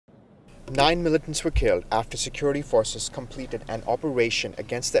9 militants were killed after security forces completed an operation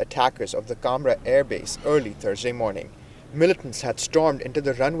against the attackers of the Kamra Airbase early Thursday morning. Militants had stormed into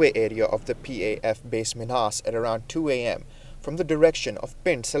the runway area of the PAF base Minas at around 2 a.m. from the direction of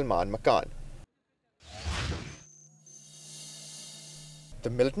Pind Salman Makan. The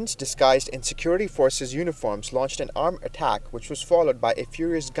militants, disguised in security forces uniforms, launched an armed attack which was followed by a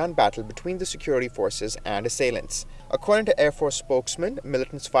furious gun battle between the security forces and assailants. According to Air Force spokesman,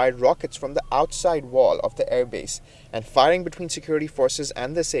 militants fired rockets from the outside wall of the airbase, and firing between security forces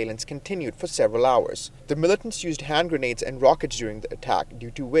and the assailants continued for several hours. The militants used hand grenades and rockets during the attack, due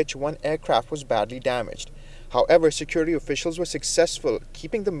to which one aircraft was badly damaged. However, security officials were successful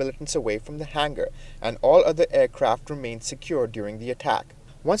keeping the militants away from the hangar, and all other aircraft remained secure during the attack.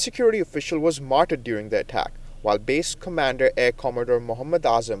 One security official was martyred during the attack, while Base Commander Air Commodore Mohammad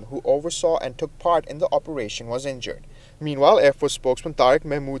Azam, who oversaw and took part in the operation, was injured. Meanwhile, Air Force spokesman Tariq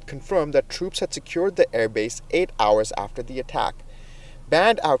Mahmood confirmed that troops had secured the airbase 8 hours after the attack.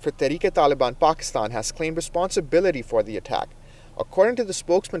 Banned outfit Tehreek-e-Taliban Pakistan has claimed responsibility for the attack. According to the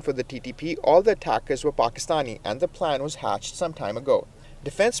spokesman for the TTP, all the attackers were Pakistani and the plan was hatched some time ago.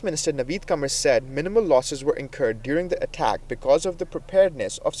 Defense Minister Naveed Qamar said minimal losses were incurred during the attack because of the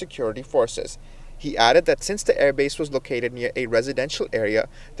preparedness of security forces. He added that since the airbase was located near a residential area,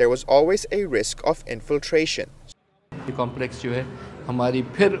 there was always a risk of infiltration. ये complex जो है हमारी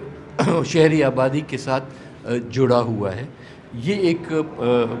फिर शहरी आबादी के साथ जुड़ा हुआ है। ये एक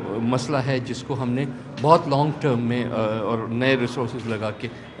मसला है जिसको हमने बहुत लॉन्ग टर्म में और नए रिसोर्सेज लगा के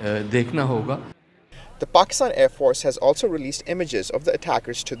देखना होगा। The Pakistan Air Force has also released images of the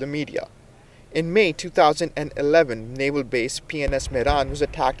attackers to the media. In May 2011, naval base PNS Mehran was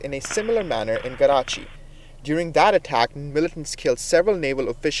attacked in a similar manner in Karachi. During that attack, militants killed several naval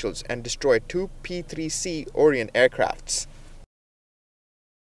officials and destroyed 2 P-3C Orion aircrafts.